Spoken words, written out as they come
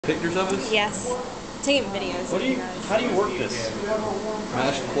Pictures of us? Yes. Taking videos. How do you work this?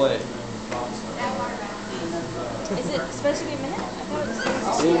 Mash play. Is it supposed to be a minute? I thought it was 30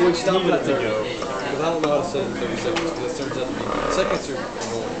 seconds. Well, we stop it at 30 because I don't know how to set it in 30 seconds because it turns out to be seconds are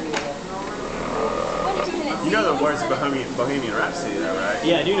annoying. What did you minutes? You know the words Bohemian Rhapsody, though, right?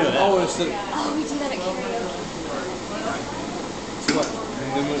 Yeah, I do know that. Oh, Oh, we do that at karaoke. so what? And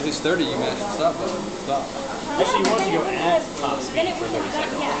then when it hits 30, you mash the stop button. Stop. Actually, you want to go at top speed for 30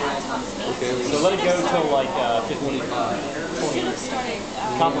 seconds. Yeah, at top speed. Okay, So let it go till like 25. 20.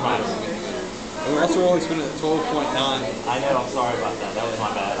 Compromise. And we're also only spinning at 12.9. I know, I'm sorry about that. That was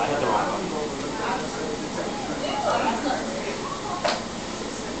my bad. I hit the wrong one.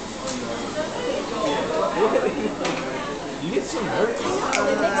 You get some nervous.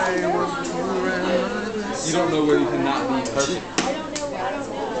 You don't know where you cannot be perfect. I don't know.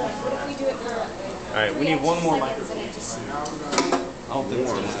 What if we do it for... Alright, we need one more microphone. I don't think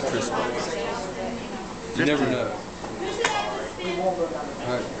it's going to have crisp. You never know.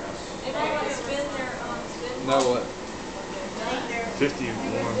 Alright. Now what? 50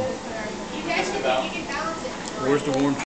 warm. Where's the warm